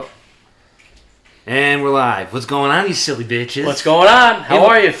And we're live. What's going on, you silly bitches? What's going on? How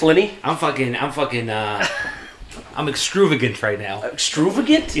are you, Flinny? I'm extravagant right now.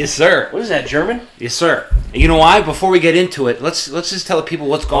 Extravagant? Yes, sir. What is that, German? Yes, sir. And you know why? Before we get into it, let's just tell the people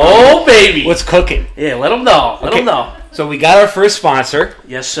what's going on. Oh, baby. What's cooking. Yeah, let them know. Let them know. So we got our first sponsor.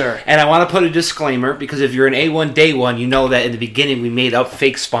 Yes, sir. And I want to put a disclaimer, because if you're an A1 Day One, you know that in the beginning we made up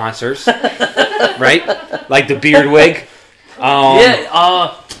fake sponsors. Right? Like the beard wig.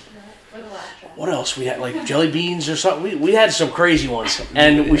 What else? We had like jelly beans or something. We had some crazy ones.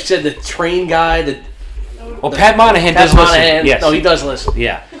 And we said the train guy, Pat Monahan does listen. Yes. No, he does listen.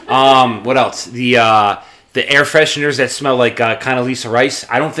 Yeah. What else? The air fresheners that smell like Condoleezza Rice.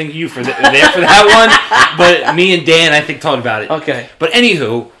 I don't think you there for that one, but me and Dan, I think, talked about it. Okay. But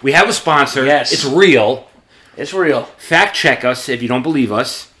anywho, we have a sponsor. Yes. It's real. It's real. Fact check us if you don't believe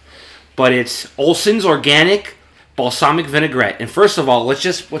us. But it's Olson's Organic Balsamic Vinaigrette. And first of all, let's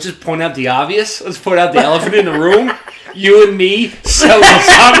just point out the obvious. Let's point out the elephant in the room. You and me sell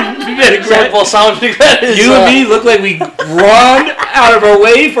balsamic vinaigrette. Balsamic vinaigrette is, you and me look like we run out of our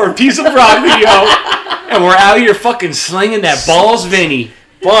way for a piece of broccoli, yo. And we're out here fucking slinging that balls Vinny.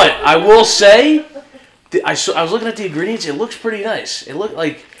 But I will say, I was looking at the ingredients. It looks pretty nice. It looked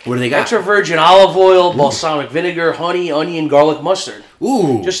like what do they got? Extra virgin olive oil, balsamic vinegar, honey, onion, garlic, mustard.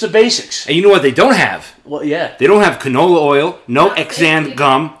 Ooh. Just the basics. And you know what they don't have? Well, yeah. They don't have canola oil, no Xan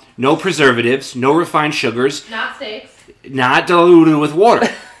gum, no preservatives, no refined sugars. Not steaks. Not diluted with water.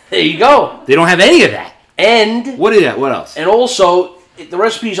 There you go. They don't have any of that. And what is that? What else? And also, the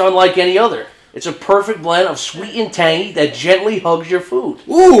recipe is unlike any other. It's a perfect blend of sweet and tangy that gently hugs your food.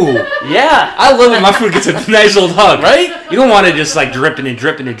 Ooh. Yeah. I love it. My food gets a nice old hug. Right? You don't want it just like dripping and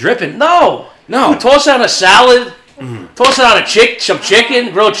dripping and dripping. No. You toss it on a salad. Toss it on some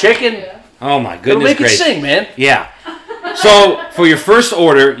chicken, grilled chicken. Oh my goodness. It'll make gracious. it sing, man. Yeah. So, for your first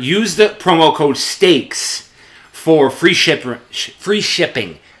order, use the promo code STEAKS for free shipping.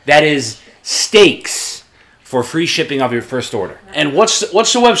 That is STEAKS for free shipping of your first order. And what's the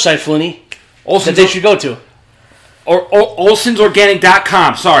website, Flinny? Olson's that they should go to. Or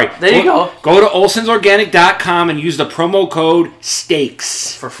olsonsorganic.com. Sorry. There you go. Go to olsonsorganic.com and use the promo code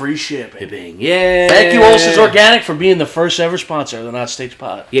STEAKS for free shipping. Yeah. Thank you, Olson's Organic, for being the first ever sponsor of the Not Steaks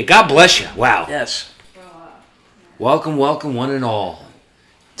Pod. Yeah, God bless you. Wow. Yes. Welcome, one and all,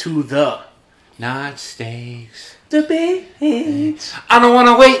 to the Not Steaks Debate. I don't want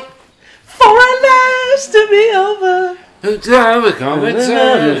to wait for our lives to be over.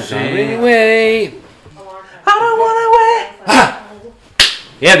 Anyway. I don't want to wait.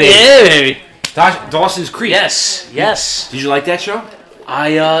 Yeah, baby. Yeah, baby. Dawson's Creek. Yes. Did you like that show?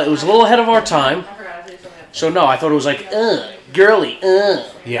 It was a little ahead of our time. So no, I thought it was like girly. Yeah.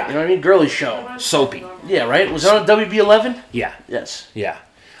 You know what I mean? Girly show. Soapy. Yeah, right? Was it on WB11? Yeah. Yes. Yeah.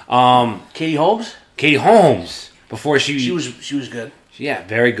 Katie Holmes? Katie Holmes. Before she was good. Yeah,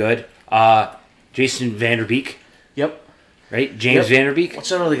 very good. Jason Vanderbeek. Yep. Right? James Vanderbeek. What's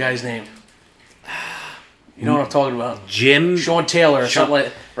that other guy's name? You know what I'm talking about? Jim. Sean Taylor or something like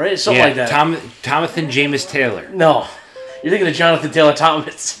that. Right? Something like that. Jonathan Jameis Taylor. No. You're thinking of Jonathan Taylor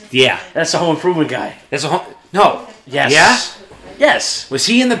Thomas. Yeah. That's the Home Improvement guy. No. Yes. Yeah? Yes. Was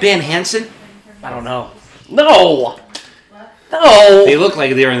he in the band Hanson? I don't know. No. They look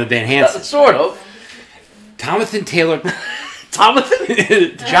like they were in the band Hanson. Sort of. Jonathan Taylor.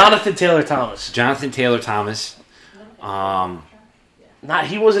 Jonathan Taylor Thomas. Jonathan Taylor Thomas. He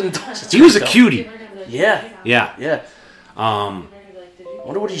wasn't in Dawson's He was a cutie. Yeah. Yeah.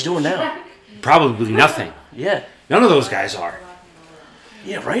 Wonder what he's doing now. Probably nothing. Yeah. None of those guys are.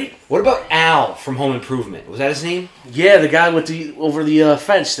 Yeah, right? What about Al from Home Improvement? Was that his name? Yeah, the guy with over the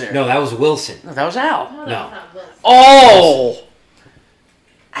fence there. No, that was Wilson. No, that was Al. No. Oh!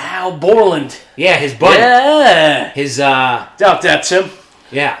 Al Borland. Yeah, his buddy. Yeah. His, Doubt that, Tim.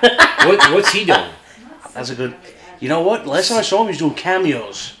 Yeah. What's he doing? That's a good... You know what? Last time I saw him, he was doing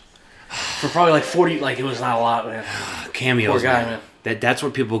cameos. For probably like 40... Like, it was not a lot, man. Cameos, Poor guy, man. That's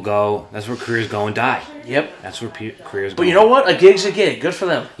where people go. That's where careers go and die. Yep. That's where careers go. But you know what? A gig's a gig. Good for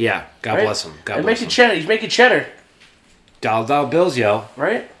them. Yeah. God bless them. God bless them. Cheddar. He's making cheddar. Dollar bills, yo.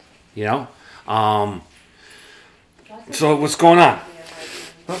 Right? You know? So what's going on?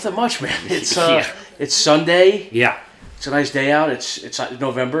 Not that much, man. It's Sunday. Yeah. It's a nice day out. It's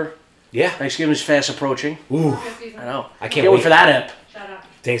November. Yeah. Thanksgiving's fast approaching. Ooh. I know. I can't wait for that ep.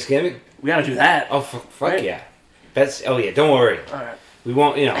 Thanksgiving? We gotta do that. Oh, fuck yeah. Don't worry. All right. We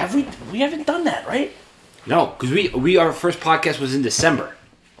won't, you know. We haven't done that, right? No, because our first podcast was in December.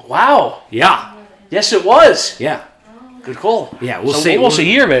 Wow. Yeah. Yes, it was. Yeah. Good call. Yeah, we'll so see. Almost a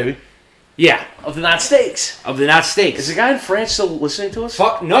year, baby. Yeah. Of the Not Steaks. Of the Not Steaks. Is the guy in France still listening to us?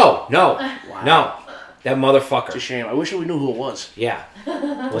 Fuck, no. Wow. No. That It's a motherfucker. shame. I wish we knew who it was. Yeah.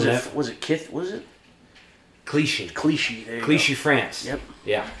 Was it Kith? Was it? Clichy. Clichy. There you Clichy, go. France. Yep.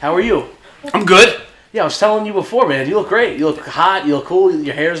 Yeah. How are you? I'm good. Yeah, I was telling you before, man. You look great. You look hot. You look cool.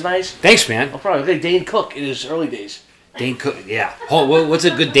 Your hair's nice. Thanks, man. I'll probably look like Dane Cook in his early days. Dane Cook, yeah. What's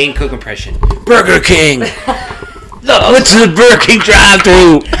a good Dane Cook impression? Burger King. No, What's the Burger King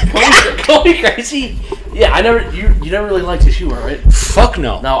drive-thru? Call me crazy. Yeah, you never really liked his humor, right? Fuck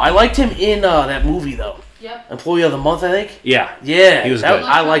no. No, I liked him in that movie though. Yep. Employee of the Month, I think. Yeah. Yeah, He was good.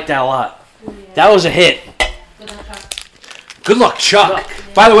 I liked that a lot. That was a hit. Good luck, Chuck.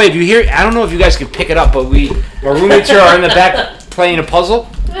 By the way, if you hear, I don't know if you guys can pick it up, but our roommates here are in the back playing a puzzle.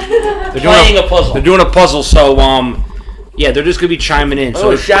 They're Playing a puzzle. They're doing a puzzle, so yeah, they're just gonna be chiming in.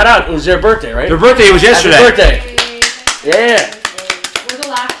 So Shout out! It was their birthday, right? their birthday was yesterday. Happy birthday! Yeah. We're the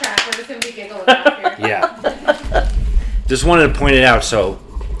laugh track. We're just going to be giggling out here. Yeah. Just wanted to point it out so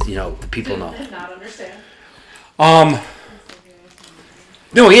the people know. Not understand.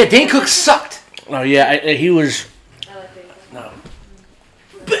 No, yeah, Dane Cook sucked. Oh yeah, he was. I like Dane Cook. No.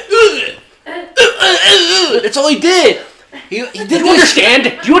 That's all he did. He did. Do you understand?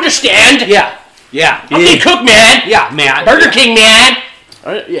 Do you understand? Yeah. Yeah. I'm Dane Cook, man. Yeah, man. Burger King, man.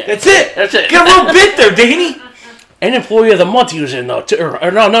 Yeah. That's it. That's it. Get a little bit there, Danny. And Employee of the Month he was in though.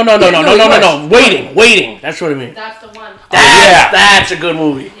 No. Waiting. That's what I mean. That's the one. That's a good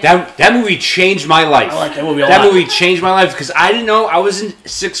movie. That movie changed my life. I like that movie a lot. That movie changed my life because I didn't know. I was in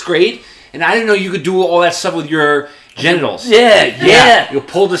 6th grade and I didn't know you could do all that stuff with your genitals. Yeah. You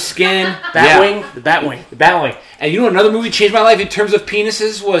pull the skin. Batwing. The Batwing. The Batwing. And you know another movie changed my life in terms of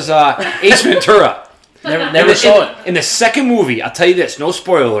penises was Ace Ventura. Never saw it. In the second movie, I'll tell you this, no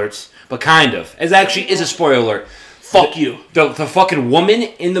spoiler alerts, but kind of. It actually is a spoiler alert. Fuck you. The fucking woman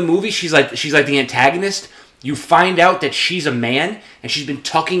in the movie, she's like the antagonist. You find out that she's a man and she's been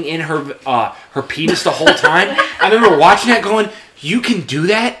tucking in her penis the whole time. I remember watching that going, you can do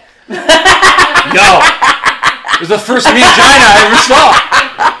that? Yo. It was the first mangina I ever saw.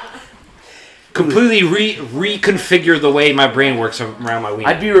 Completely reconfigure the way my brain works around my wiener.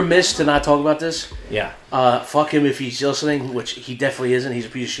 I'd be remiss to not talk about this. Yeah. Fuck him if he's listening, which he definitely isn't. He's a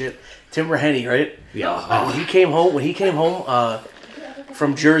piece of shit. Tim Rahenny, right? Yeah. When he came home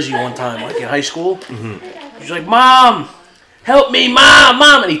from Jersey one time, like in high school, he was like, "Mom, help me, Mom!"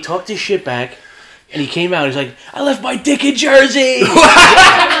 And he tucked his shit back, and he came out. He's like, "I left my dick in Jersey."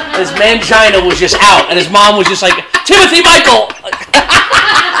 His mangina was just out, and his mom was just like, "Timothy Michael."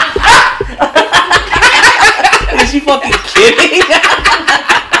 Is he fucking kidding?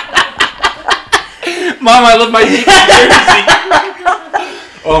 Mom, I love my dick in Jersey.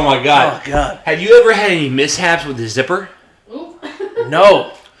 Oh my god. Oh god. Have you ever had any mishaps with the zipper?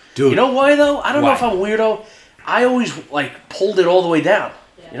 No. Dude. You know why though? I don't know Why? if I'm weirdo. I always pulled it all the way down.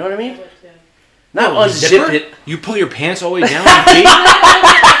 You know what I mean? Not unzip Zipper? it. You pull your pants all the way down?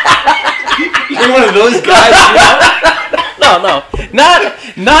 You're one of those guys, No.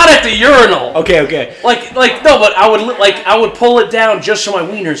 Not at the urinal. Okay. Like no, but I would pull it down just so my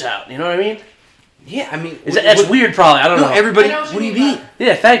wiener's out. You know what I mean? Yeah, I mean... That's weird probably. I don't know. Everybody... I know What do you what you mean? mean.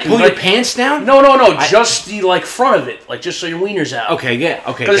 Yeah, thank you. Pull your pants down? No. Just the front of it. Just so your wiener's out. Okay, yeah.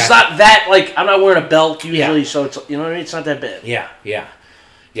 Okay, Because it's not that, I'm not wearing a belt usually, so it's, you know what I mean? It's not that bad. Yeah.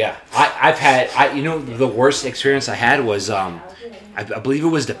 I've had... the worst experience I had was... I believe it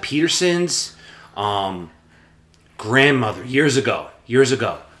was the Petersons' grandmother years ago.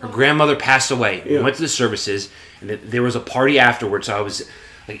 Her grandmother passed away. We went to the services, and there was a party afterwards. So I was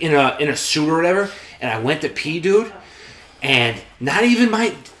in a suit or whatever, and I went to pee, dude, and not even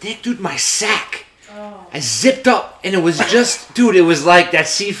my dick, dude, my sack. I zipped up, and it was just, dude, it was like that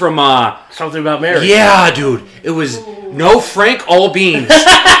scene from Something About Mary. Yeah, dude, it was no Frank, all beans. It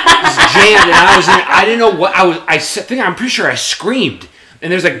was jammed, and I didn't know what I'm pretty sure I screamed.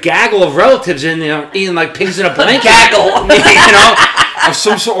 And there's a gaggle of relatives in there eating like pigs in a blanket. Gaggle. Of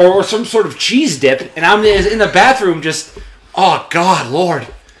some sort of cheese dip, and I'm in the bathroom just, oh God, Lord.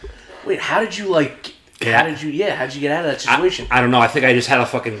 Wait, how did you get out of that situation? I don't know. I think I just had to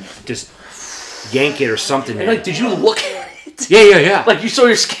fucking just yank it or something. And, did you look at it? Yeah. You saw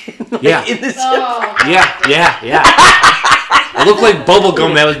your skin in this. Oh. Yeah. It looked like bubble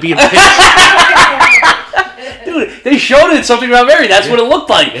gum that was being pinched. Dude, they showed it in Something About Mary. That's what it looked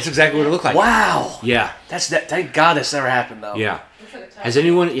like. That's exactly what it looked like. Wow. Yeah. Thank God that's never happened though. Yeah. Have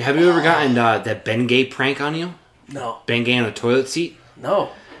you ever gotten that Ben Gay prank on you? No. Ben Gay on the toilet seat? No.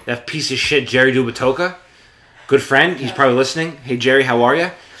 That piece of shit, Jerry Dubatoka. Good friend. He's probably listening. Hey, Jerry, how are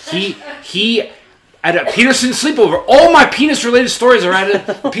you? He at a Peterson sleepover. All my penis-related stories are at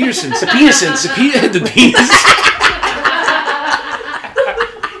a Peterson's. The Petersons. The penis.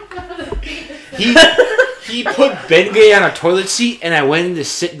 He put Bengay on a toilet seat, and I went in to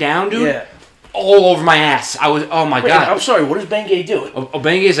sit down, dude. Yeah. All over my ass. Oh my God. I'm sorry, what does Bengay do?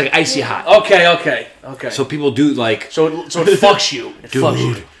 Bengay is like icy hot. Okay. So people do like... So it fucks you.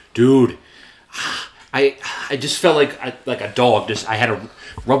 Dude. I just felt like a dog. I had to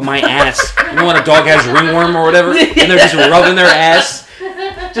rub my ass. You know when a dog has ringworm or whatever? And they're just rubbing their ass?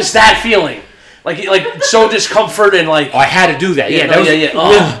 Just that feeling. Like so discomfort and like... Oh, I had to do that. Yeah.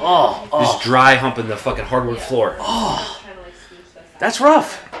 Just dry humping the fucking hardwood floor. Oh. That's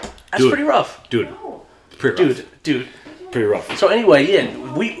rough. That's pretty rough. Dude. Pretty rough. Dude. Pretty rough. So anyway,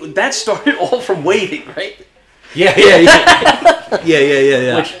 that started all from waiting, right? Yeah.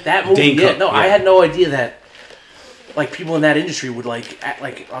 Which that movie, I had no idea that like people in that industry would like act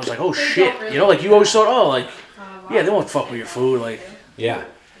like I was like, oh shit, you know, like you always thought, oh, like they won't fuck with your food, like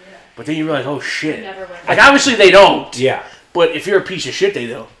but then you realize, oh shit, like obviously they don't, but if you're a piece of shit, they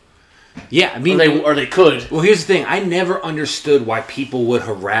do. Yeah, I mean, or they could. Well, here's the thing: I never understood why people would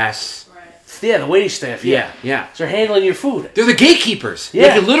harass. Yeah, the waiting staff. Yeah. So they're handling your food. They're the gatekeepers. Yeah.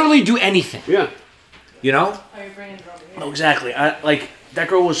 They can literally do anything. Yeah. You know? No, exactly. Like that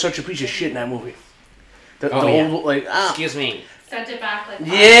girl was such a piece of shit in that movie. The old, like, excuse me. Sent it back like.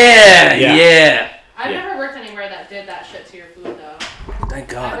 Yeah. I've never worked anywhere that did that shit to your food though. Thank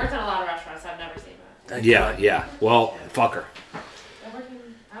God. I've worked in a lot of restaurants. I've never seen that. Thank God. Yeah. Well, fuck her.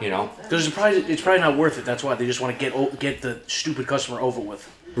 You know? Because it's probably not worth it. That's why they just want to get the stupid customer over with.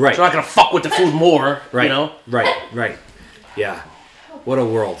 Right. So they're not going to fuck with the food more. Right. You know? Right. Yeah. What a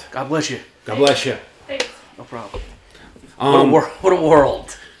world. God bless you. God bless you. Thanks. No problem. What a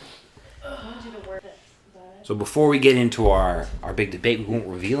world. So before we get into our big debate, we won't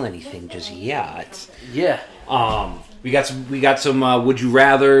reveal anything just yet. Yeah. We got some would you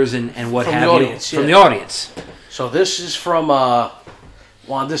rather's and what from have the you audience, from the audience. So this is from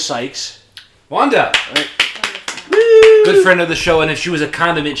Wanda Sykes. Wanda. Right. Good friend of the show, and if she was a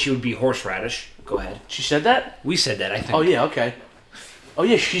condiment, she would be horseradish. Go ahead. She said that? We said that, I think. Oh yeah, okay. Oh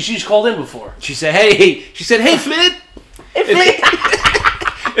yeah, she's called in before. She said, "Hey, Flint. Hey, Flint.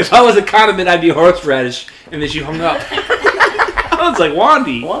 If I was a condiment, I'd be horseradish." And then she hung up. I was like,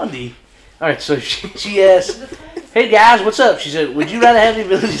 Wandy. All right, so she asked, "Hey guys, what's up?" She said, "Would you rather have the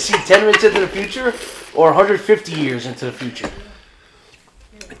ability to see 10 minutes into the future or 150 years into the future?"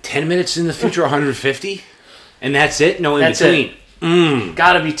 10 minutes in the future, 150, and that's it. No in between.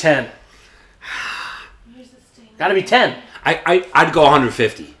 Gotta be 10. Gotta be 10. I'd go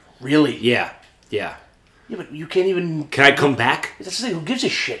 150. Really? Yeah. Yeah, but you can't even... Can I come back? That's the thing, who gives a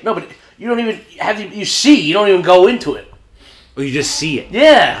shit? No, but you don't even have the... You see, you don't even go into it. Or you just see it?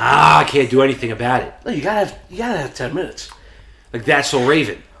 Yeah. I can't do anything about it. No, you gotta have 10 minutes. Like That's So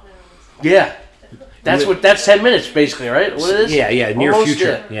Raven. Yeah. That's 10 minutes, basically, right? What it is? Yeah, near almost,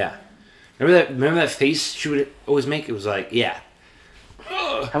 future. Yeah. Remember that face she would always make? It was like, yeah.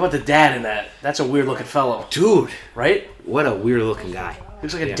 How about the dad in that? That's a weird looking fellow. Dude. Right? What a weird looking guy. He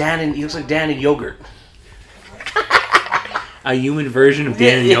looks like he looks like Dan in yogurt. A human version of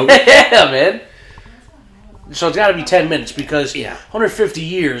Dan and yogurt? Yeah, man. So it's got to be 10 minutes because 150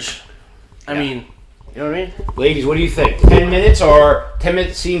 years, I mean, you know what I mean? Ladies, what do you think? 10 minutes or 10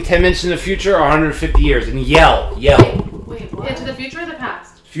 minutes, seeing 10 minutes in the future or 150 years? And yell. Wait, what? Into the future or the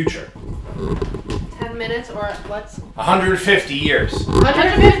past? Future. 10 minutes or what's... 150 years.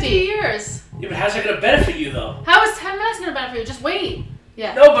 150 years. Yeah, but how's that going to benefit you, though? How is 10 minutes going to benefit you? Just wait.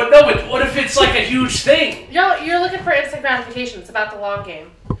 Yeah. No, but what if it's like a huge thing? You're looking for instant gratification. It's about the long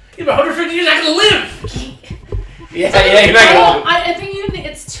game. Yeah, but 150 years, I can live. You're not gonna live. I think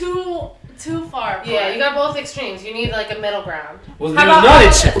it's too far apart. Yeah, you got both extremes. You need like a middle ground. Well,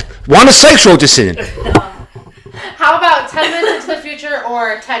 there's not. Wanda Sykes wrote this in. How about 10 minutes into the future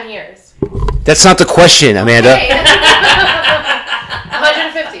or 10 years? That's not the question, Amanda. Okay.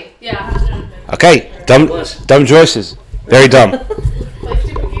 150. Yeah, 150. Okay, dumb choices. Very dumb.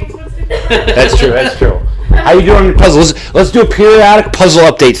 That's true. How you doing on your puzzles? Let's do a periodic puzzle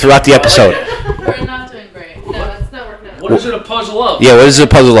update throughout the episode. We're not doing great. No, it's not working out. What is it a puzzle of? Yeah, what is it a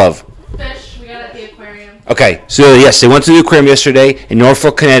puzzle of? Fish. We got at the aquarium. Okay, so yes, they went to the aquarium yesterday in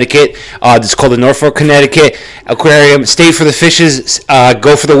Norfolk, Connecticut. It's called the Norfolk, Connecticut Aquarium. Stay for the fishes,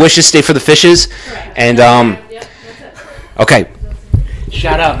 go for the wishes, stay for the fishes. Correct. And, Yep, that's it. okay.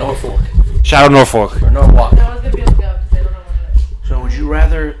 Shout out Norfolk. Norfolk. Or Norwalk. No one's going to be able to go because they don't know what it is. So would you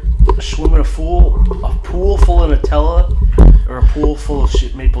rather swim in a pool full of Nutella or a pool full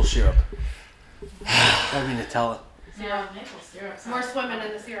of maple syrup? That'd be Nutella. Yeah, maple syrup. More swimming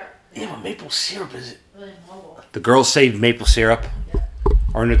in the syrup. Yeah, but maple syrup is really mobile. The girls say maple syrup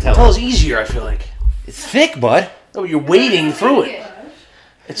or Nutella. Nutella's easier, I feel like. It's thick, bud. No, you're wading through it.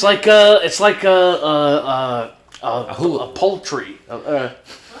 It's like a poultry.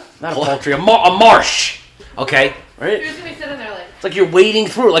 Not a poultry, a marsh. Okay. Right? Who's gonna be sitting there like? It's like you're wading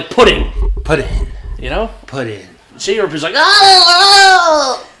through it, like pudding. Put it in. You know? Put it in. Syrup is like,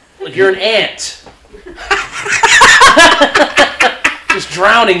 oh! Like you're an ant. Just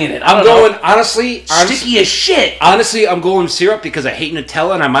drowning in it. I'm going, honestly, sticky as shit. Honestly, I'm going syrup because I hate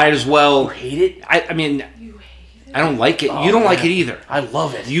Nutella and I might as well. You hate it? I mean, I don't like it. Oh, you don't like man. it either. I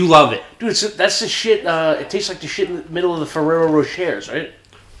love it. You love it. Dude, that's the shit. It tastes like the shit in the middle of the Ferrero Rochers, right?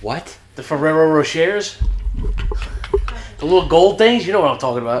 What? The Ferrero Rochers? The little gold things? You know what I'm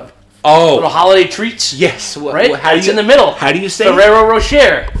talking about. Oh. Little holiday treats? Yes. Right? How It's in the middle. How do you say Ferrero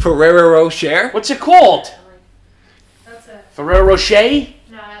Rocher. Ferrero Rocher? What's it called? That's it. Ferrero Rocher?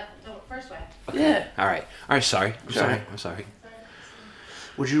 No, the first way. Yeah. All right. Sorry. I'm sorry.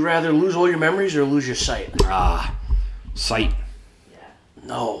 Would you rather lose all your memories or lose your sight? Sight.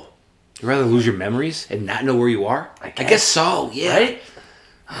 No. You'd rather lose your memories and not know where you are? I guess so, yeah. Right?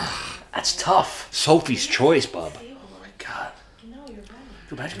 That's tough. Sophie's choice, bub. Oh my god.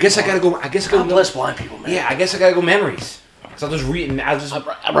 Dude, I guess I gotta go. God bless blind people, man. Yeah, I guess I gotta go memories. So I'll just read and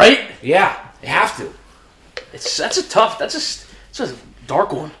right? Yeah, you have to. That's a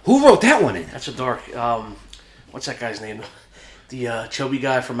dark one. Who wrote that one in? That's a dark. What's that guy's name? The chubby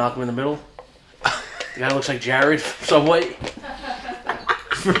guy from Malcolm in the Middle. The guy who looks like Jared from Subway.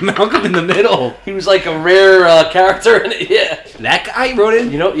 From Malcolm in the Middle. He was like a rare character in it. Yeah. That guy wrote it?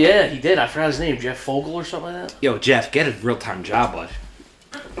 You know, yeah, he did. I forgot his name. Jeff Fogel or something like that. Yo, Jeff, get a real-time job, bud.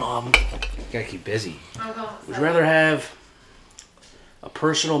 You gotta keep busy. Would you rather have a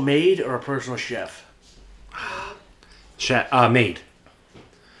personal maid or a personal chef? Maid.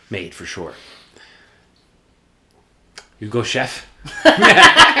 Maid, for sure. You go chef?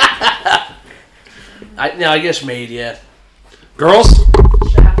 I guess maid, yeah. Girls?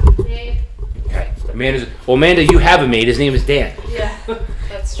 Chef. Maid. Okay. Amanda, you have a maid. His name is Dan. Yeah,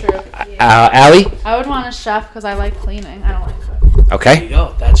 that's true. Allie? I would want a chef because I like cleaning. I don't like cooking. There Okay. you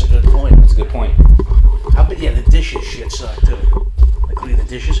go. That's a good point. That's a good point. Yeah, the dishes shit suck too. Like clean the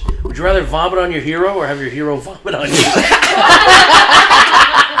dishes. Would you rather vomit on your hero or have your hero vomit on you?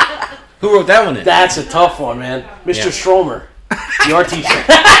 Who wrote that one in? That's a tough one, man. Mr. Yeah. Stromer, the art teacher.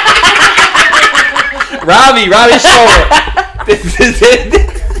 Robbie Stroller.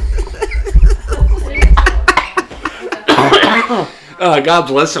 God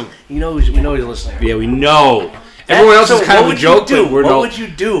bless him. We know he's listening. Yeah, we know. Everyone else is kind of a joke, but we're What would you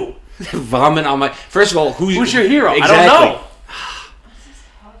do? vomit on my. First of all, who's your hero? Exactly. I don't know.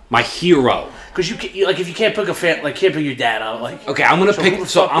 My hero. Because if you can't pick can't pick your dad out, like. Okay, I'm gonna pick. who the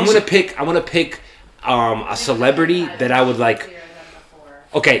So fuck I'm is gonna it? pick. I'm gonna pick a celebrity that I would like.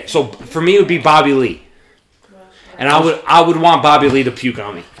 Okay, so for me it would be Bobby Lee, and I would want Bobby Lee to puke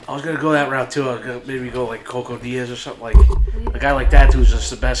on me. I was gonna go that route too. I was gonna maybe go like Coco Diaz or something, like a guy like that who's just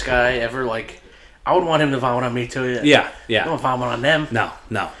the best guy ever. Like, I would want him to vomit on me too. Yeah. I don't vomit on them. No.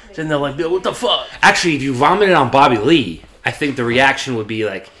 Then they're like, what the fuck? Actually, if you vomited on Bobby Lee, I think the reaction would be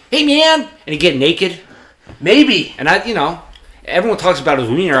like, "Hey man," and he'd get naked. Maybe. And everyone talks about his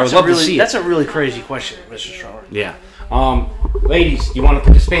wiener. I would love to see it. That's a really crazy question, Mr. Stromer. Yeah. Ladies, you want to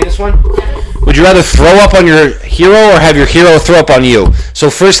participate in this one? Would you rather throw up on your hero or have your hero throw up on you? So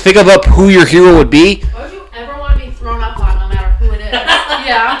first, think about who your hero would be. Why would you ever want to be thrown up on, no matter who it is?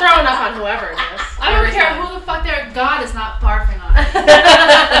 Yeah, I'm throwing up on whoever it is. I don't care who the fuck their God is not barfing on.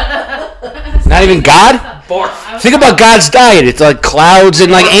 Not even God? Barf. Think about God's diet. It's like clouds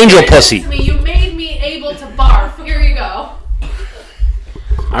and like angel pussy. You made me able to barf. Here you go.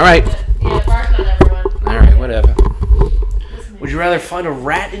 All right. Yeah, barf on everyone. All right, whatever. Would you rather find a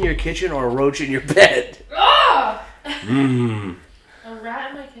rat in your kitchen or a roach in your bed? Oh! Mmm. A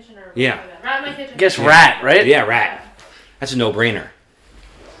rat in my kitchen or a Yeah. rat in my kitchen? Guess rat, right? Yeah, rat. That's a no-brainer.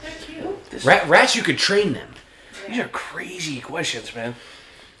 They're cute. Rats, you could train them. These are crazy questions, man.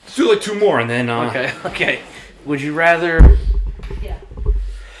 Let's do like two more and then... Okay. Would you rather Yeah.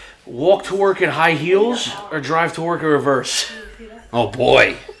 walk to work in high heels or drive to work in reverse? Oh,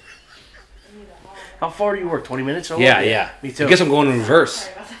 boy. How far do you work? 20 minutes? Yeah. Me too. I guess I'm going in reverse.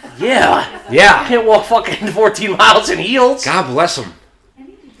 Yeah. I Yeah. can't walk fucking 14 miles in heels. God bless them.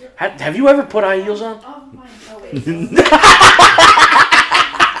 Have you ever put high heels on?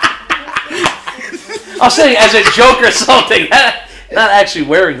 I'll say as a joke or something. Not actually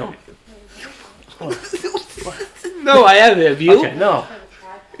wearing them. No, I haven't. Have you? Okay, no.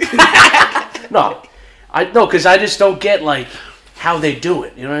 No. because I just don't get like how they do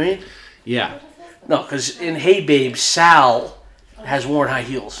it. You know what I mean? Yeah. No, because in Hey Babe, Sal has worn high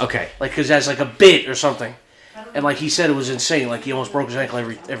heels. Okay. Like, because that's like a bit or something. And like he said, it was insane. Like he almost broke his ankle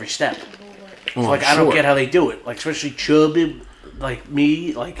every step. Oh, So, like I don't get how they do it. Like especially chubby, like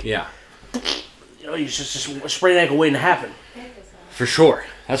me. Like Yeah. you know, you just a sprained ankle waiting to happen. For sure.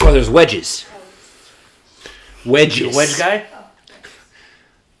 That's why there's wedges. Wedges. You a wedge guy?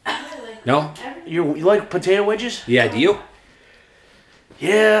 No? You like potato wedges? Yeah, do you?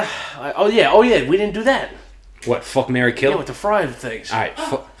 Yeah. Oh yeah. We didn't do that. What, fuck, marry, kill? Yeah, with the fried things. Alright,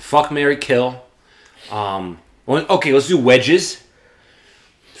 fuck, marry, kill. Okay, let's do wedges,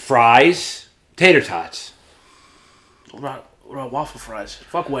 fries, tater tots. What about waffle fries?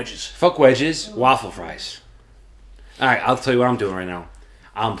 Fuck wedges. Fuck wedges, waffle fries. Alright, I'll tell you what I'm doing right now.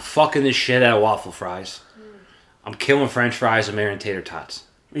 I'm fucking this shit out of waffle fries. I'm killing french fries and marrying tater tots.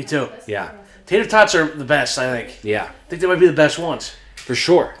 Me too. Yeah. Tater tots are the best, I think. Yeah. I think they might be the best ones. For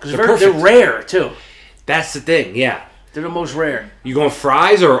sure. Because they're rare, too. That's the thing, yeah. They're the most rare. You going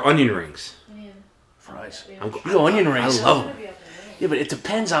fries or onion rings? Fries. You go onion rings. I love them. Yeah, but it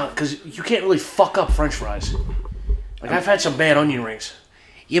depends on... Because you can't really fuck up french fries. Like, I've had some bad onion rings.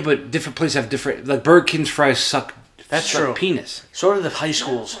 Yeah, but different places have different... Like, Burger King's fries suck. That's suck true. Penis. So did the high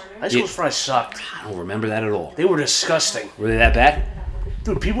schools. High schools fries sucked. I don't remember that at all. They were disgusting. Were they that bad?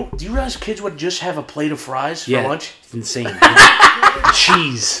 Dude, people... Do you realize kids would just have a plate of fries for lunch? It's insane.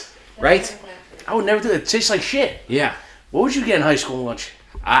 Cheese. Right? I would never do that. It tastes like shit. Yeah. What would you get in high school lunch?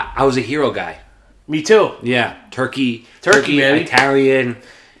 I was a hero guy. Me too. Yeah. Turkey, baby. Italian.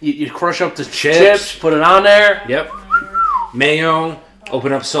 You crush up the chips, put it on there. Yep. Mayo.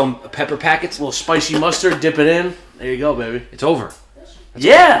 Open up some pepper packets. A little spicy mustard, dip it in. There you go, baby. It's over.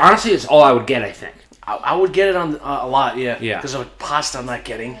 Yeah. Honestly, it's all I would get, I think. I would get it on a lot, yeah. Yeah. Because of pasta I'm not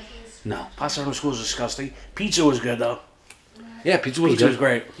getting. No. Pasta from school is disgusting. Pizza was good, though. Yeah, pizza was Pizza good. was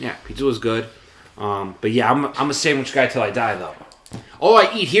great. Yeah, pizza was good. But yeah, I'm a sandwich guy till I die, though. All I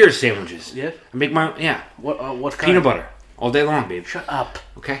eat here is sandwiches. Yeah? I make my, yeah. What kind? Peanut butter. All day long, babe. Shut up.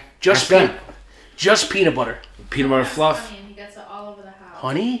 Okay? Just peanut butter. Peanut butter fluff. Honey, and he gets it all over the house.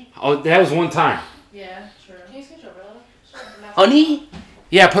 Honey? Oh, that was one time. Yeah, true. Can you switch over a little? Sure. Honey?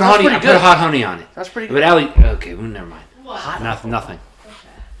 Yeah, I put That's honey. pretty I put good. hot honey on it. That's pretty good. But Allie, okay, well, never mind. What? Nothing.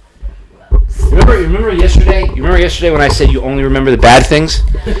 Remember yesterday? You remember yesterday when I said you only remember the bad things?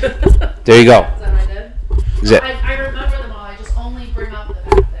 There you go. Is that what I did? Is it? I remember them all. I just only bring up the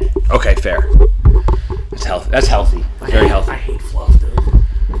bad things. Okay, fair. That's healthy. That's healthy. Very healthy. I hate fluff, dude.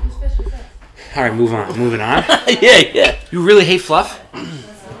 Whose fish is this? All right, moving on. yeah. You really hate fluff?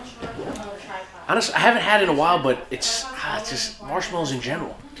 Honestly, I haven't had it in a while, but it's just marshmallows in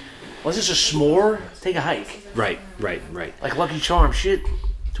general. Unless it's a s'more, take a hike. Right. Like Lucky Charms, shit,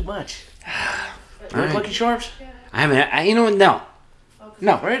 too much. You like Lucky Charms? I haven't. You know what?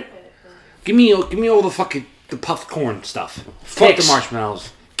 No. Right? Give me all the fucking the puffed corn stuff. Fuck Kicks. the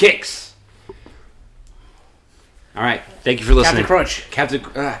marshmallows. Kicks. All right. Thank you for listening. Captain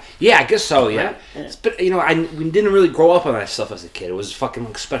Crunch. Yeah, I guess so. Yeah. Right? Yeah. It's, but we didn't really grow up on that stuff as a kid. It was fucking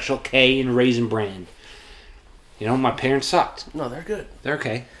like Special K and Raisin Bran. You know, my parents sucked. No, they're good. They're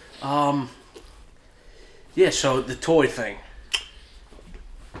okay. Yeah, so the toy thing.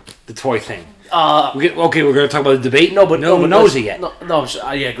 The toy thing. We're We're going to talk about the debate. No, but no one knows it yet. No,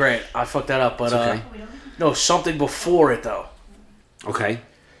 yeah, great. I fucked that up, but It's okay. no, something before it though. Okay.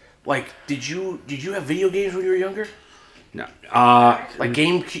 Like, did you have video games when you were younger? No. Like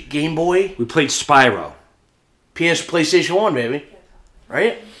Game Boy, We played Spyro. PlayStation 1, baby.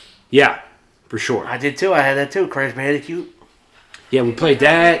 Right? Yeah, for sure. I did too. I had that too. Crash Bandicoot. Yeah, we played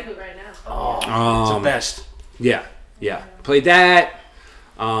that. Right now. Oh, it's the best. Yeah. Played that.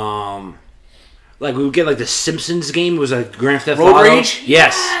 Like we would get like the Simpsons game. It was like Grand Theft Road Auto. Rage?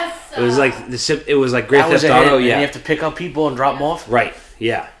 Yes. Yes! It was like it was like Grand That was Theft a hit, Auto. man. Yeah. You have to pick up people and drop them off. Right.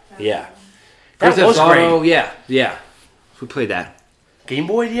 Yeah. That Grand Theft was Auto. great. Yeah. We played that. Game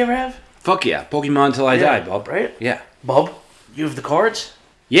Boy, do you ever have? Fuck yeah. Pokemon till I die, Bob. Right? Yeah. Bub, you have the cards?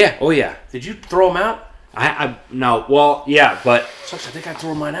 Yeah. Oh yeah. Did you throw them out? I no. Well, yeah, but Sucks. I think I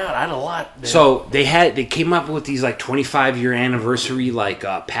threw mine out. I had a lot. Man. so they came up with these like 25-year anniversary like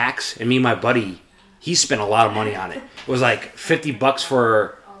packs, and me and my buddy, he spent a lot of money on it. It was like $50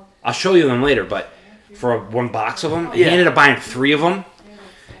 for. I'll show you them later, but for one box of them, he ended up buying 3 of them,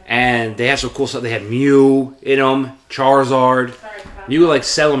 and they had some cool stuff. They had Mew in them, Charizard. You would like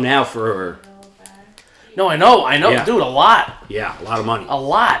sell them now for. No, I know, Yeah. dude. A lot. Yeah, a lot of money. A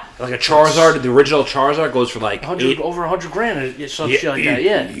lot. Like a Charizard, the original Charizard goes for like 100, over $100 grand. Some shit like that.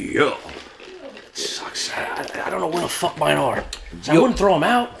 Yeah. Yeah. Sucks. I don't know where the fuck mine are. So I wouldn't throw them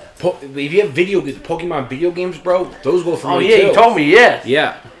out. If you have Pokemon video games, bro, those go for Oh, me yeah, too. you told me, yeah.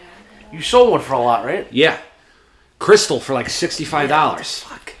 Yeah. You sold one for a lot, right? Yeah. Crystal for like $65.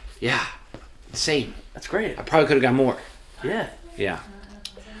 Fuck. Yeah. Insane. That's great. I probably could have got more. Yeah. Yeah.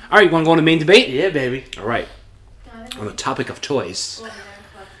 All right, you want to go on the main debate? Yeah, baby. All right. On the topic of toys,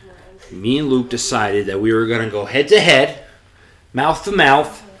 me and Luke decided that we were going to go head to head, mouth to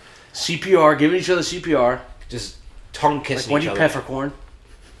mouth, CPR, giving each other CPR. just tongue kissing Like each Wendy other. Peppercorn.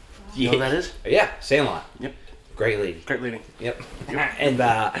 You Yeah. know what that is? Yeah, Sandlot. Yep. Great lady. Great leading. Yep.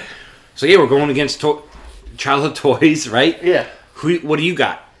 And so yeah, we're going against childhood toys, right? Yeah. What do you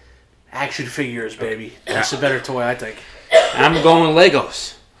got? Action figures, baby. That's a better toy, I think. I'm going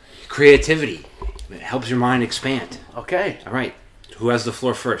Legos. Creativity. It helps your mind expand. Okay. All right. Who has the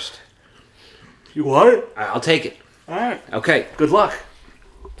floor first? You want it? I'll take it. All right. Okay. Good luck.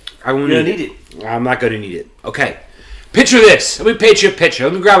 I won't You're need going to need it. I'm not going to need it. Okay. Picture this. Let me paint you a picture.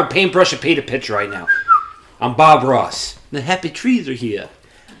 Let me grab a paintbrush and paint a picture right now. I'm Bob Ross. The happy trees are here.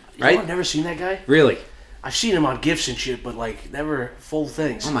 Right? I've never seen that guy. Really? I've seen him on gifts and shit, but like never full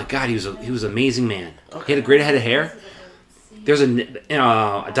things. Oh my God, he was an amazing man. He had a great head of hair. There's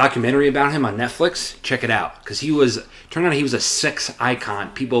a documentary about him on Netflix. Check it out, because turned out he was a sex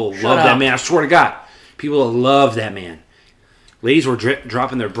icon. People love that man. I swear to God, people love that man. Ladies were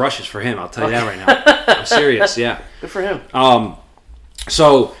dropping their brushes for him. I'll tell you that right now. I'm serious. Yeah. Good for him.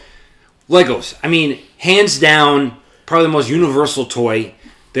 So Legos. I mean, hands down, probably the most universal toy.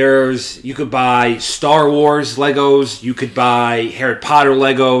 You could buy Star Wars Legos, you could buy Harry Potter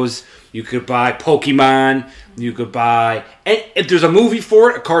Legos, you could buy Pokemon, you could buy... And if there's a movie for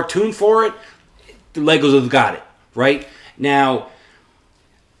it, a cartoon for it, the Legos have got it, right? Now,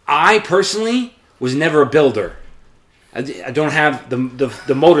 I personally was never a builder. I don't have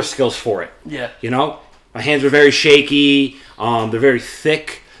the motor skills for it. Yeah. You know? My hands are very shaky, they're very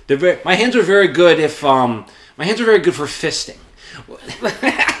thick. My hands are very good my hands are very good for fisting. What?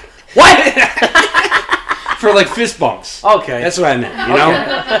 For like fist bumps. Okay. That's what I meant, you know?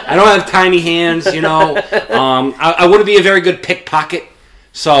 I don't have tiny hands, you know? I wouldn't be a very good pickpocket,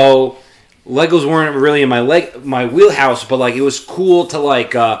 so Legos weren't really in my wheelhouse, but like it was cool to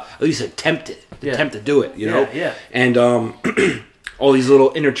like at least attempt to do it, you know? Yeah. And all these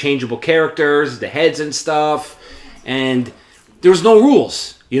little interchangeable characters, the heads and stuff, and there was no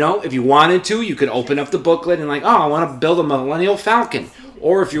rules. You know, if you wanted to, you could open up the booklet and like, oh, I want to build a Millennial Falcon.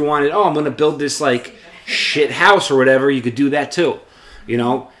 Or if you wanted, I'm going to build this like shit house or whatever, you could do that too. You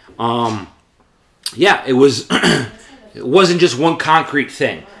know, yeah, it was. It wasn't just one concrete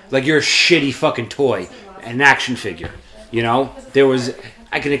thing. Like you're a shitty fucking toy, an action figure. You know,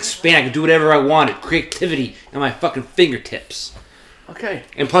 I could expand, I could do whatever I wanted. Creativity at my fucking fingertips. Okay.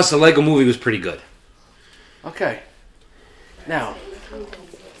 And plus, the Lego Movie was pretty good. Okay. Now,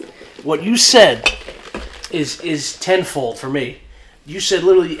 what you said is tenfold for me. You said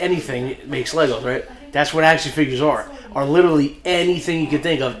literally anything makes Legos, right? That's what action figures are literally anything you can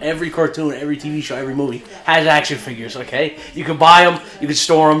think of. Every cartoon, every TV show, every movie has action figures, okay? You can buy them, you can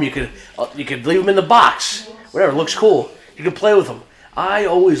store them, you could leave them in the box. Whatever, looks cool. You can play with them. I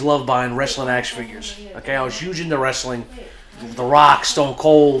always loved buying wrestling action figures, okay? I was huge into wrestling. The Rock, Stone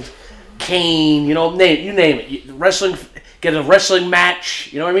Cold, Kane, you name it. Wrestling... Get a wrestling match,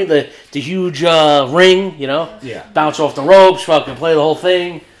 you know what I mean? The huge ring, you know? Yeah. Bounce off the ropes, fucking play the whole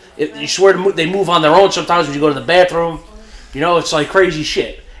thing. You swear they move on their own sometimes when you go to the bathroom. You know, it's like crazy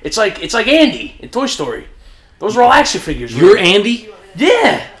shit. It's like Andy in Toy Story. Those are all action figures. You're Andy?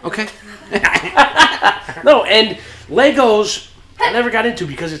 Yeah. Okay. No, and Legos I never got into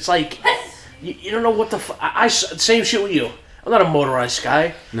because it's like, you don't know what the same shit with you. I'm not a motorized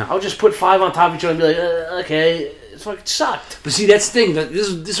guy. No. I'll just put 5 on top of each other and be like, okay. It fucking sucked. But see, that's the thing. This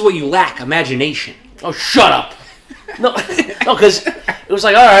is what you lack, imagination. Oh, shut up. No, because it was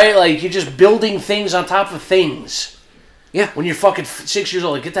like, all right, like, you're just building things on top of things. Yeah. When you're fucking 6 years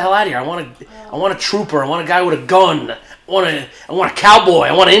old, like, get the hell out of here. I want a trooper. I want a guy with a gun. I want a cowboy.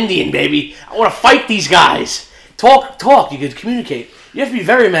 I want an Indian, baby. I want to fight these guys. Talk. You could communicate. You have to be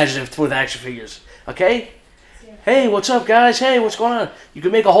very imaginative with action figures, okay? Hey, what's up, guys? Hey, what's going on? You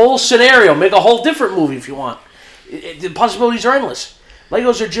can make a whole scenario, make a whole different movie if you want. The possibilities are endless.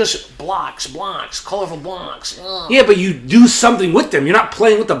 Legos are just blocks, colorful blocks. Ugh. Yeah, but you do something with them. You're not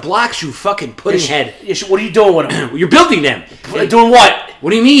playing with the blocks, you fucking pudding head. What are you doing with them? You're building them. Doing what? What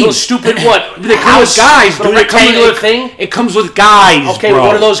do you mean? Little stupid what? They come with guys. A rectangular thing? It comes with guys, okay, bro.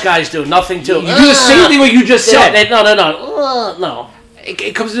 What do those guys do? Nothing too. You do the same thing what you just said. No.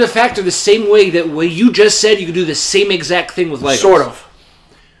 It comes to the factor the same way that what you just said, you can do the same exact thing with Legos. Sort of.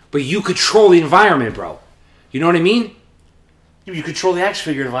 But you control the environment, bro. You know what I mean? You control the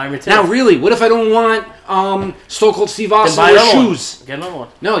action figure environment, too. Now, really, what if I don't want Stone Cold Steve Austin with shoes? Get another one.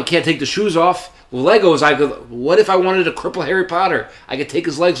 No, you can't take the shoes off. With Legos, what if I wanted to cripple Harry Potter? I could take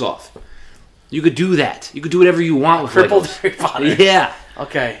his legs off. You could do that. You could do whatever you want with Crippled Legos. Harry Potter. Yeah.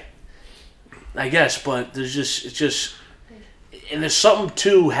 Okay. I guess, but it's just, and there's something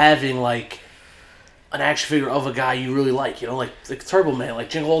to having, like, an action figure of a guy you really like, like Turbo Man, like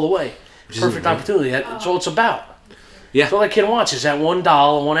Jingle All the Way. Perfect opportunity. That's all it's about. Yeah. That's all that kid wants is that one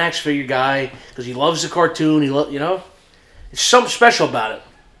doll, one action figure guy, because he loves the cartoon. It's something special about it.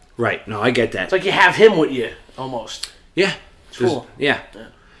 Right. No, I get that. It's like you have him with you, almost. Yeah. It's cool. Yeah.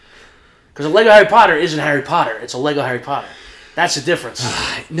 Because a Lego Harry Potter isn't Harry Potter. It's a Lego Harry Potter. That's the difference.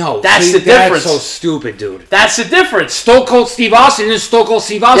 No. That's the difference. That's so stupid, dude. That's the difference. Stone Cold Steve Austin is Stone Cold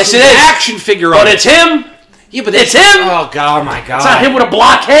Steve Austin. Yes, it is. Action figure But of it's him. Yeah, but it's him. Oh, God, my God. It's not him with a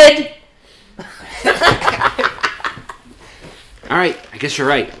blockhead. All right. I guess you're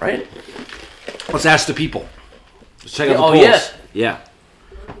right. Right? Let's ask the people. Let's check out the polls. Yeah. Yeah.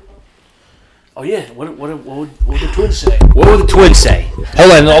 Oh, yeah. What would the twins say? What would the twins say?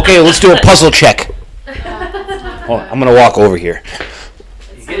 Hold on. Okay, let's do a puzzle check. Hold on, I'm going to walk over here.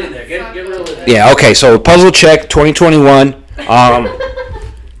 Get in there. Get rid of it. Yeah, okay. So, puzzle check 2021.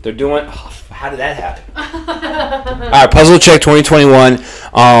 They're doing... Oh, how did that happen? All right, puzzle check 2021.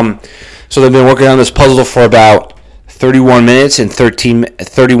 So, they've been working on this puzzle for about 31 minutes and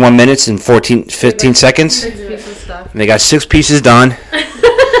 31 minutes and 15 seconds. 6 pieces of stuff. And they got 6 pieces done.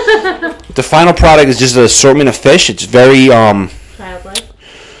 The final product is just an assortment of fish. It's very Childlike.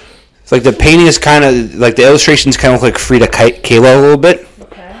 it's like the painting is kind of like the illustrations kind of look like Frida Kahlo a little bit.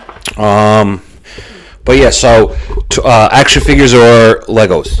 Okay. But yeah, so action figures or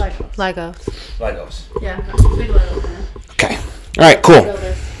Legos? Legos. Legos. Yeah. Big Legos, man. Okay. All right. Cool. All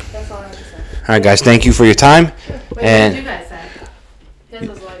Builders. That's all I have to say. right, guys. Thank you for your time. Wait, And what did you guys say? His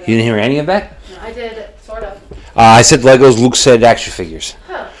was Legos. you didn't hear any of that? No, I did, sort of. I said Legos. Luke said action figures.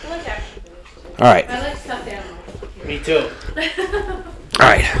 Huh. I like action figures. All right. I like stuffed animals. Me too. All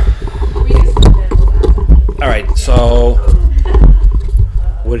right. We do stuffed animals. All right. So,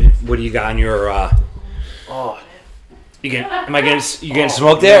 what do you got on your? Oh. You getting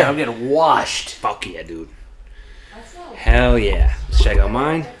smoked there? Man, I'm getting washed. Fuck yeah, dude. Hell yeah. Let's check out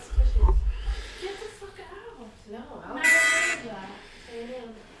mine. Get the fuck out. No, I'll not do that.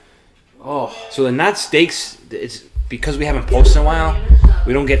 Oh. So the not steaks, it's because we haven't posted in a while.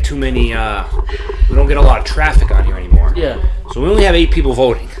 We don't get too many. We don't get a lot of traffic on here anymore. Yeah. So we only have 8 people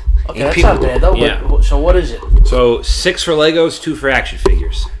voting. Okay, 8 that's people. not bad though. Yeah. But, so what is it? So 6 for Legos, 2 for action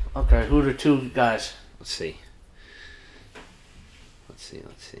figures. Okay, who are the 2 guys? Let's see.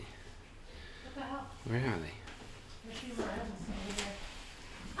 Where are they?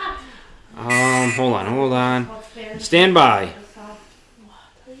 Hold on. Stand by.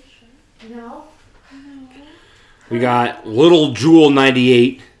 No. We got Little Jewel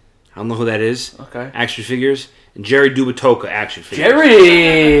 98. I don't know who that is. Okay. Action figures. And Jerry Dubatoka action figures.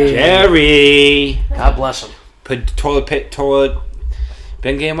 Jerry. God bless him. Toilet.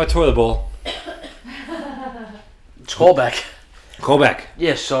 Ben gave him a toilet bowl. It's callback. Call back.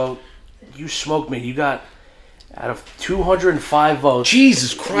 Yeah, so you smoked me. You got out of 205 votes.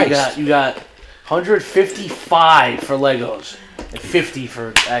 Jesus Christ. You got 155 for Legos and 50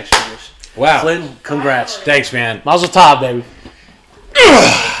 for action figures. Wow. Flynn, congrats. Thanks, man. Mazel tov, baby.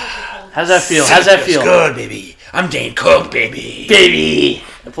 How's that feel? How's that feel? Good, baby. I'm Dane Cook, baby. Baby.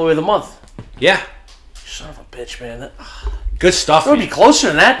 Employee of the month. Yeah. Son of a bitch, man. That Good stuff, would man. be closer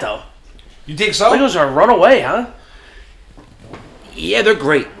than that, though. You think so? Legos are a runaway, huh? Yeah, they're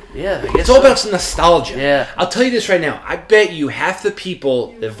great. Yeah, I guess It's all so. about some nostalgia. Yeah. I'll tell you this right now. I bet you half the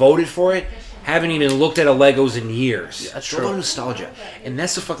people that voted for it haven't even looked at a Legos in years. Yeah, that's It's all about true. nostalgia. And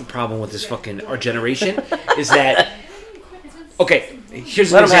that's the fucking problem with this fucking, our generation, is that, okay,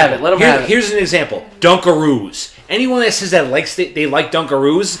 here's an Let 'em example. have it, let 'em have it. Here's an example. Dunkaroos. Anyone that says that they like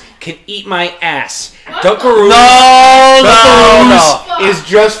Dunkaroos can eat my ass. Dunkaroos. Dunkaroos is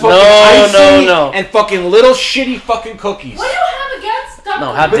just fucking icy and fucking little shitty fucking cookies. What do you have against Dunkin'?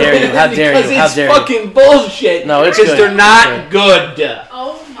 No, how dare you? How dare Because you? How it's dare you? fucking bullshit. No, it's because good. they're not good.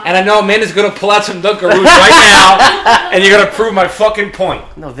 Oh my. And I know Amanda's gonna pull out some Dunkaroos right now, and you're gonna prove my fucking point.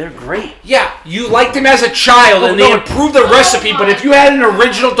 No, they're great. Yeah, you liked them as a child, and they no. improved the recipe. But if you had an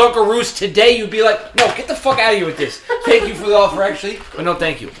original Dunkaroos today, you'd be like, "No, get the fuck out of here with this." Thank you for the offer, actually, but no,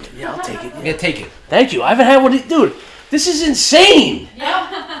 thank you. Yeah, I'll take it. Yeah, take it. Thank you. I haven't had one. Dude, this is insane.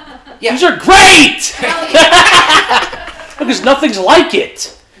 Yeah. These are great. Because nothing's like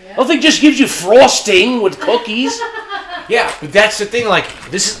it. Nothing just gives you frosting with cookies. Yeah, but that's the thing. Like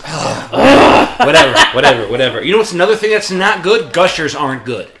this is whatever. You know what's another thing that's not good? Gushers aren't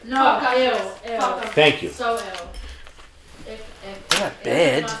good. No, Fuck ew. Gushers. Ew. Fuck 'em. Thank you. So ill. They're not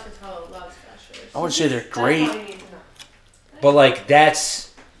bad. Loves Gushers. I wouldn't say they're great. But like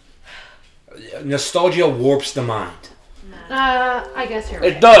that's nostalgia warps the mind. I guess you're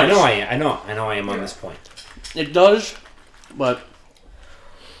right. It does. I know I am. I know I am on this point. It does, but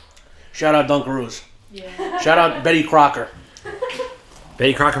shout out Dunkaroos. Yeah. Shout out Betty Crocker.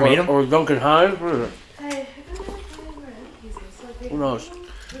 Betty Crocker made them. Or Duncan Hines. Hey, Who knows?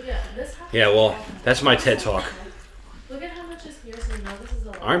 Yeah, well, that's my TED talk. look at how much is here, so you know this is a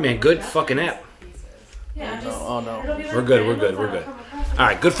lot. All right, man. Good fucking app. Yeah, just. Oh no. We're good. All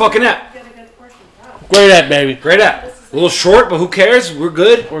right, good fucking app. Great app, baby. Great app. A little short, but who cares? We're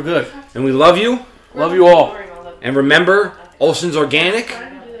good, We're good. and we love you. Love you all. And remember, Olson's Organic.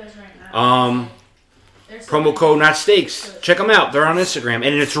 Promo code not steaks. Check them out. They're on Instagram, and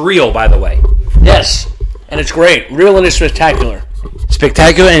it's real, by the way. Yes. And it's great. Real and it's spectacular.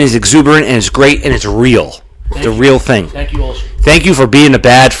 Spectacular, and it's exuberant, and it's great, and it's real. It's a real thing. Thank you all. Thank you for being a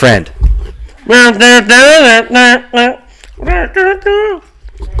bad friend.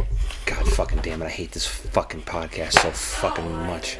 God fucking damn it! I hate this fucking podcast so fucking much.